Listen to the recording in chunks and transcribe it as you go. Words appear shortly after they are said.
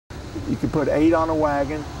You could put 8 on a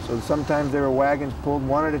wagon, so sometimes there were wagons pulled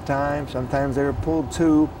 1 at a time, sometimes they were pulled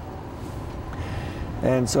 2.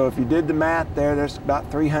 And so if you did the math there's about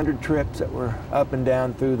 300 trips that were up and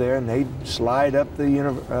down through there, and they'd slide up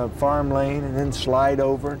the farm lane and then slide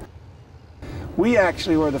over. We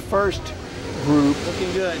actually were the first group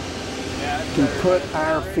looking good. To put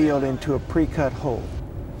our field into a pre-cut hole.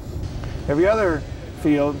 Every other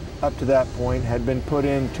field up to that point had been put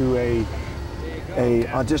into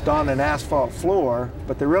just on an asphalt floor,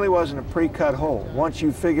 but there really wasn't a pre-cut hole. Once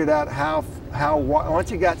you figured out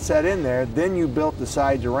once you got set in there, then you built the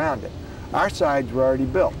sides around it. Our sides were already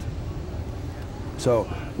built, so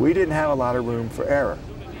we didn't have a lot of room for error,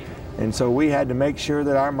 and so we had to make sure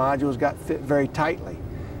that our modules got fit very tightly.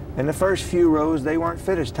 And the first few rows, they weren't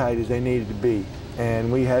fit as tight as they needed to be,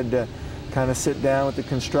 and we had to kind of sit down with the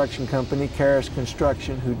construction company, Karras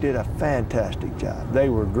Construction, who did a fantastic job. They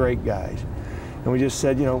were great guys. And we just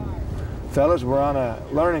said, you know, fellas, we're on a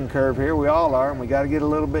learning curve here. We all are, and we got to get a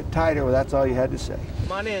little bit tighter. Well, that's all you had to say.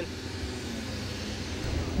 Come on in.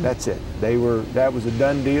 That's it. That was a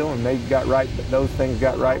done deal, and those things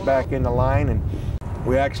got right back in the line. And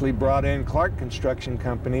we actually brought in Clark Construction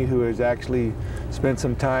Company, who has actually spent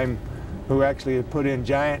some time, who actually had put in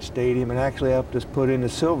Giant Stadium and actually helped us put in the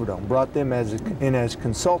Silverdome. Brought them in as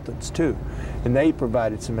consultants too, and they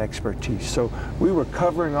provided some expertise. So we were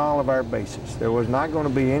covering all of our bases. There was not going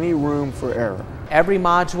to be any room for error. Every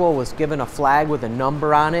module was given a flag with a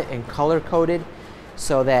number on it and color-coded,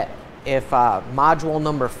 so that if module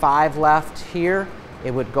number 5 left here,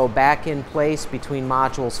 it would go back in place between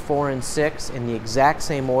modules 4 and 6 in the exact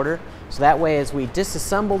same order. So that way, as we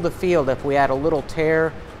disassembled the field, if we had a little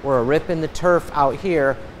tear or a rip in the turf out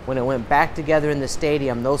here, when it went back together in the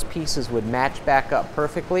stadium, those pieces would match back up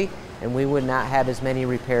perfectly, and we would not have as many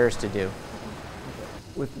repairs to do.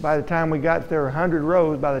 By the time we got there, 100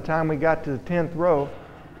 rows, by the time we got to the 10th row,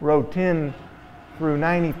 row 10 through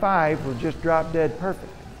 95 were just drop dead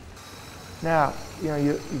perfect. Now, you know,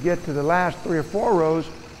 you get to the last 3 or 4 rows,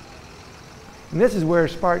 and this is where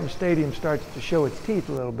Spartan Stadium starts to show its teeth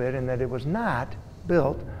a little bit, in that it was not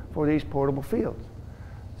built for these portable fields.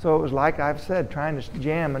 So it was, like I've said, trying to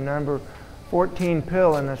jam a number 14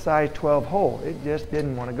 pill in a size 12 hole. It just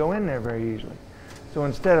didn't want to go in there very easily. So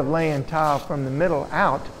instead of laying tile from the middle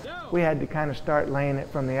out, we had to kind of start laying it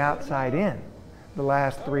from the outside in, the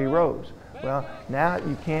last 3 rows. Well, now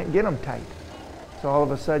you can't get them tight. So all of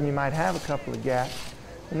a sudden you might have a couple of gaps.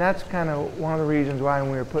 And that's kind of one of the reasons why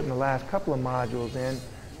when we were putting the last couple of modules in,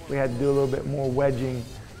 we had to do a little bit more wedging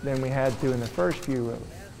than we had to in the first few rows.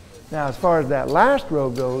 Now, as far as that last row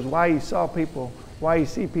goes, why you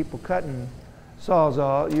see people cutting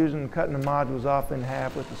Sawzall, cutting the modules off in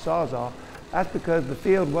half with the Sawzall, that's because the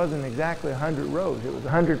field wasn't exactly 100 rows. It was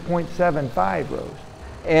 100.75 rows.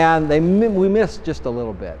 And we missed just a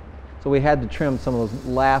little bit. So we had to trim some of those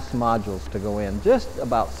last modules to go in, just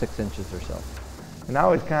about 6 inches or so. And I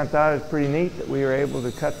always kind of thought it was pretty neat that we were able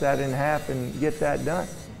to cut that in half and get that done.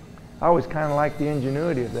 I always kind of liked the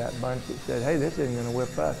ingenuity of that bunch that said, hey, this isn't going to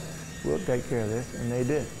whip us. We'll take care of this, and they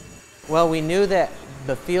did. Well, we knew that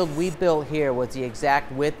the field we built here was the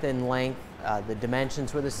exact width and length. The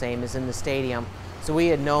dimensions were the same as in the stadium. So we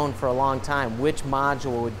had known for a long time which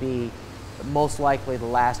module would be most likely the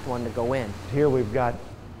last one to go in. Here we've got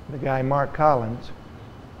the guy Mark Collins,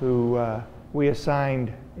 who we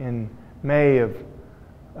assigned in May of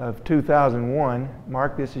 2001.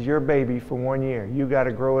 Mark, this is your baby for 1 year. You got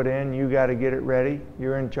to grow it in. You got to get it ready.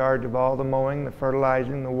 You're in charge of all the mowing, the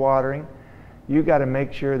fertilizing, the watering. You got to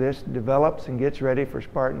make sure this develops and gets ready for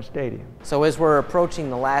Spartan Stadium. So as we're approaching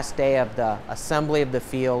the last day of the assembly of the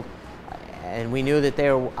field, and we knew that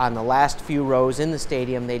they were on the last few rows in the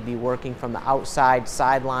stadium, they'd be working from the outside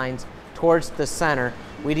sidelines towards the center,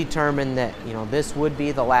 we determined that, you know, this would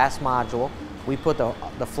be the last module. We put the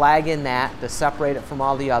flag in that to separate it from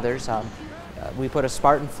all the others. We put a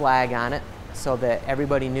Spartan flag on it so that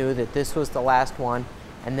everybody knew that this was the last one.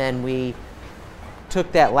 And then we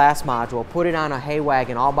took that last module, put it on a hay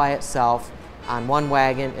wagon all by itself on one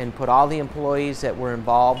wagon, and put all the employees that were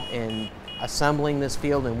involved in assembling this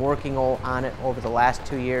field and working on it over the last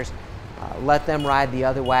 2 years, let them ride the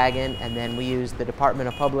other wagon, and then we used the Department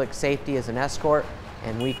of Public Safety as an escort,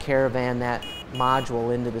 and we caravan that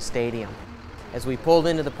module into the stadium. As we pulled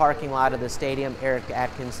into the parking lot of the stadium, Eric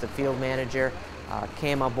Atkins, the field manager,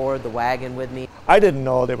 came aboard the wagon with me. I didn't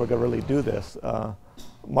know they were going to really do this.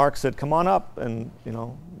 Mark said, "Come on up," and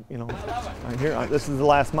this is the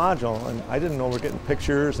last module, and I didn't know we're getting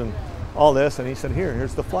pictures and all this, and he said,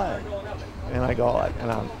 here's the flag," and I go,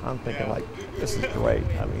 and I'm thinking, like, this is great.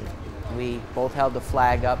 I mean, we both held the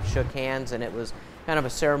flag up, shook hands, and it was kind of a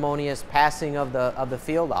ceremonious passing of the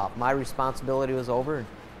field off. My responsibility was over, and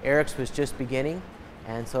Eric's was just beginning,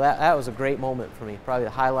 and so that was a great moment for me, probably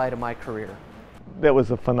the highlight of my career. That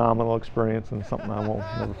was a phenomenal experience and something I won't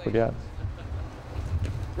never forget.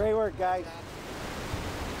 Great work, guys.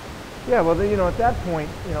 Yeah, well, you know, at that point,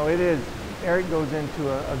 you know, Eric goes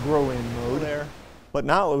into a grow-in mode. There. But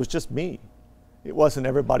now it was just me. It wasn't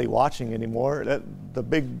everybody watching anymore. The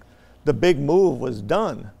big move was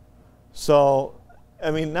done. So, I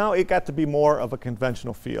mean, now it got to be more of a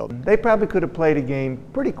conventional field. They probably could have played a game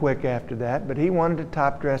pretty quick after that, but he wanted to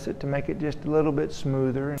top dress it to make it just a little bit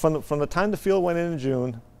smoother. From the time the field went in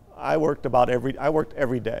June, I worked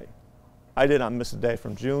every day. I did not miss a day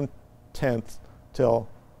from June 10th till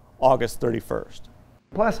August 31st.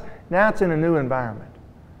 Plus, now it's in a new environment.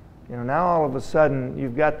 You know, now all of a sudden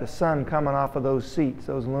you've got the sun coming off of those seats,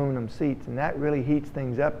 those aluminum seats, and that really heats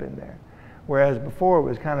things up in there. Whereas before it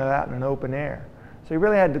was kind of out in an open air. So you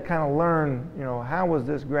really had to kind of learn, you know, how was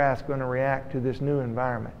this grass going to react to this new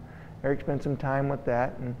environment. Eric spent some time with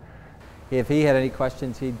that. And if he had any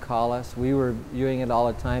questions, he'd call us. We were viewing it all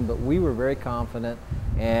the time, but we were very confident,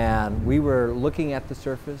 and we were looking at the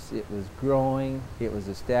surface. It was growing, it was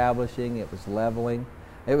establishing, it was leveling.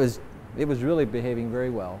 It was really behaving very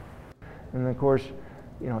well. And of course,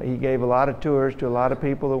 you know, he gave a lot of tours to a lot of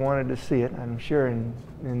people that wanted to see it. I'm sure in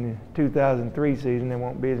the 2003 season there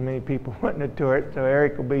won't be as many people wanting to tour it, so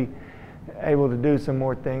Eric will be able to do some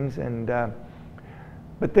more things. And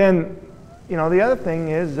but then, you know, the other thing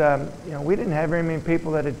is, you know, we didn't have very many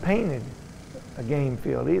people that had painted a game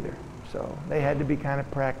field either. So they had to be kind of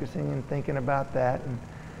practicing and thinking about that.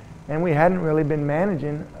 And we hadn't really been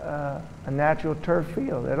managing a natural turf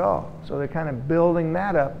field at all. So they're kind of building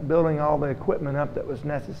that up, building all the equipment up that was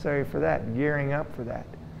necessary for that, gearing up for that.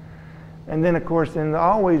 And then, of course,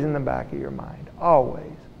 always in the back of your mind,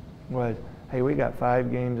 always, was, hey, we got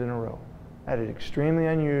 5 games in a row. That is extremely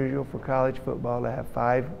unusual for college football to have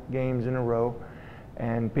 5 games in a row,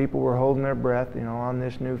 and people were holding their breath, you know, on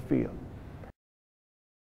this new field.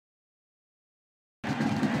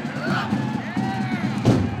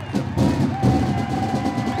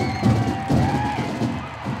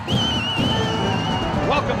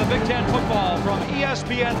 Welcome to Big Ten football from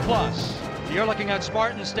ESPN+. You're looking at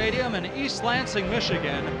Spartan Stadium in East Lansing,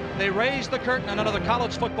 Michigan. They raised the curtain on another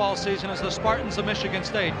college football season as the Spartans of Michigan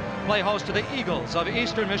State play host to the Eagles of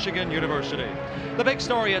Eastern Michigan University. The big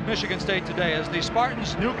story at Michigan State today is the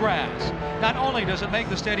Spartans' new grass. Not only does it make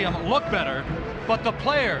the stadium look better, but the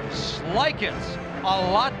players like it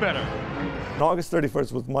a lot better. And August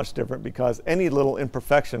 31st was much different because any little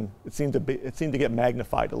imperfection, it seemed to get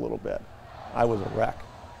magnified a little bit. I was a wreck.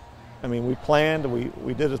 I mean, we planned,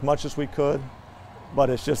 we did as much as we could, but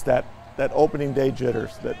it's just that opening day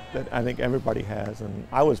jitters that I think everybody has, and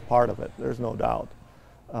I was part of it, there's no doubt.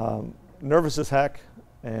 Nervous as heck,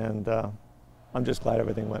 and I'm just glad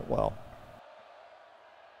everything went well.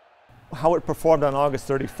 How it performed on August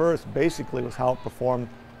 31st basically was how it performed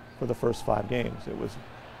for the first 5 games. It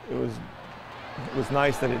was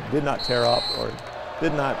nice that it did not tear up or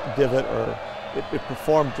did not divot, or it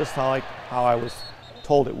performed just how I was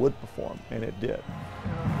told it would perform, and it did.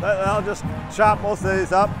 I'll just chop most of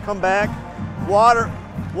these up, come back. Water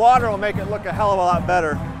will make it look a hell of a lot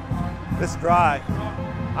better. It's dry.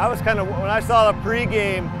 I was kind of, when I saw the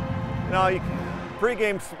pregame, you know,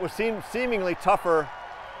 pregame was seemingly tougher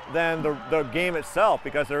than the game itself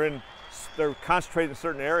because they're concentrated in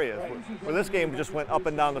certain areas. Where this game just went up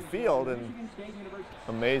and down the field, and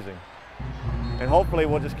amazing. And hopefully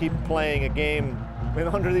we'll just keep playing a game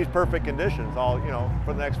under these perfect conditions, all, you know,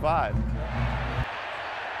 for the next 5.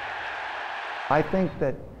 I think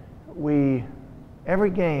that every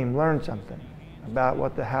game learned something about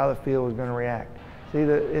how the field was going to react. See,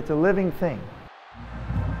 it's a living thing.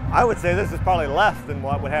 I would say this is probably less than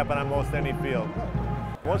what would happen on most any field.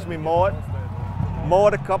 Once we mow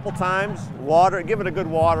it a couple times, give it a good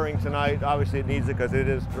watering tonight. Obviously it needs it because it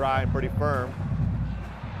is dry and pretty firm.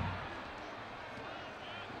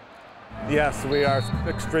 Yes, we are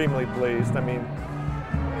extremely pleased. I mean,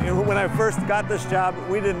 when I first got this job,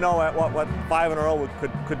 we didn't know what 5 in a row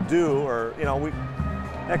could do, or, you know,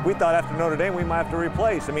 heck, we thought after Notre Dame we might have to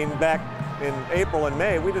replace. I mean, back in April and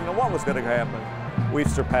May, we didn't know what was going to happen. We've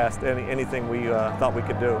surpassed anything we thought we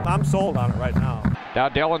could do. I'm sold on it right now. Now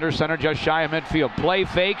Dell under center, just shy of midfield. Play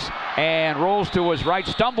fakes and rolls to his right,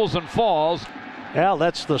 stumbles and falls. Al,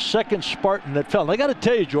 that's the second Spartan that fell. And I got to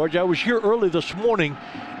tell you, George, I was here early this morning,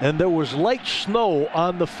 and there was light snow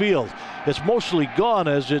on the field. It's mostly gone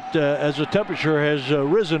as the temperature has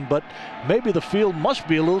risen, but maybe the field must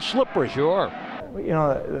be a little slippery. Sure. You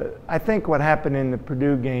know, I think what happened in the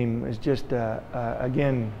Purdue game is just,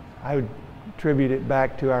 again, I would attribute it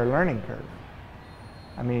back to our learning curve.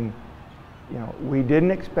 I mean, you know, we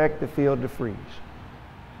didn't expect the field to freeze.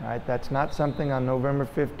 Right? That's not something on November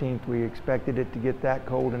 15th we expected it to get that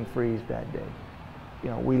cold and freeze that day. You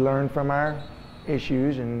know, we learned from our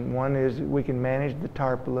issues, and one is we can manage the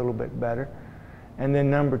tarp a little bit better. And then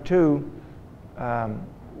number two,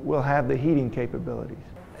 we'll have the heating capabilities.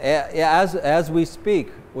 Yeah, as we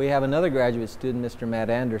speak, we have another graduate student, Mr. Matt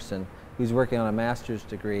Anderson, who's working on a master's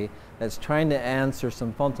degree that's trying to answer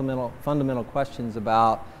some fundamental questions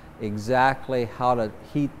about exactly how to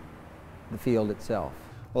heat the field itself.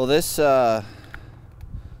 Well, this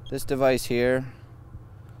device here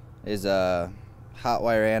is a hot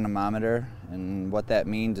wire anemometer, and what that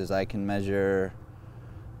means is I can measure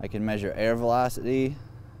air velocity,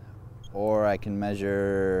 or I can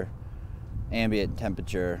measure ambient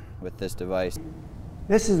temperature with this device.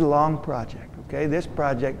 This is a long project, okay? This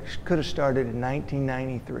project could have started in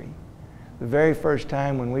 1993. The very first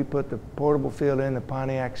time when we put the portable field in the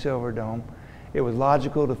Pontiac Silverdome, it was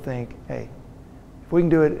logical to think, hey, if we can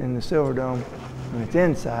do it in the Silverdome when it's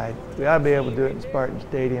inside, we ought to be able to do it in Spartan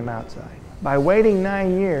Stadium outside. By waiting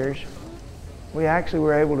 9 years, we actually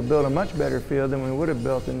were able to build a much better field than we would have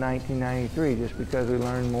built in 1993, just because we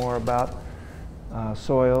learned more about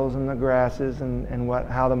soils and the grasses and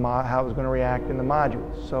how it was going to react in the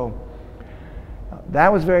modules. So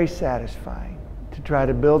that was very satisfying to try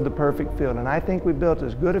to build the perfect field. And I think we built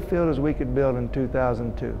as good a field as we could build in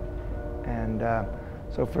 2002. And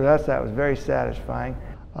so for us, that was very satisfying.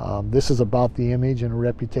 This is about the image and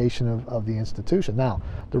reputation of the institution. Now,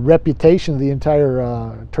 the reputation of the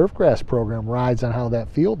entire turfgrass program rides on how that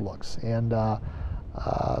field looks. And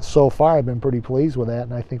so far, I've been pretty pleased with that,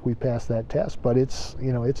 and I think we passed that test. But it's,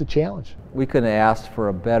 you know, it's a challenge. We couldn't have asked for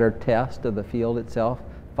a better test of the field itself.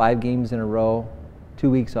 5 games in a row, 2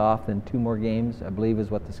 weeks off, and 2 more games, I believe is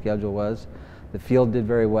what the schedule was. The field did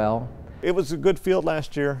very well. It was a good field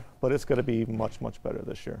last year, but it's going to be much, much better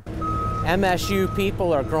this year. MSU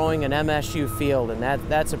people are growing an MSU field, and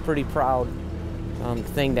that's a pretty proud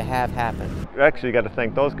thing to have happen. You actually got to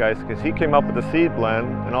thank those guys, because he came up with the seed blend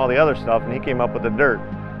and all the other stuff, and he came up with the dirt,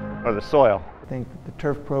 or the soil. I think the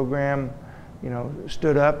turf program, you know,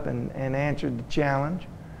 stood up and answered the challenge.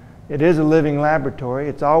 It is a living laboratory.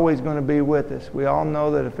 It's always going to be with us. We all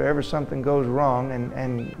know that if ever something goes wrong,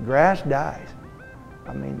 and grass dies,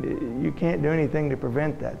 I mean, you can't do anything to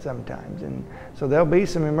prevent that sometimes. And so there'll be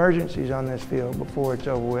some emergencies on this field before it's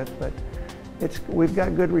over with, but we've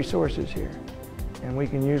got good resources here, and we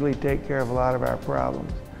can usually take care of a lot of our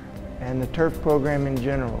problems. And the turf program in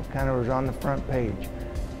general kind of was on the front page.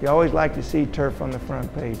 You always like to see turf on the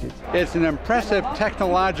front page. It's an impressive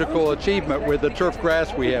technological achievement with the turf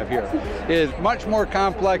grass we have here. It is much more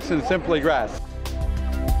complex than simply grass.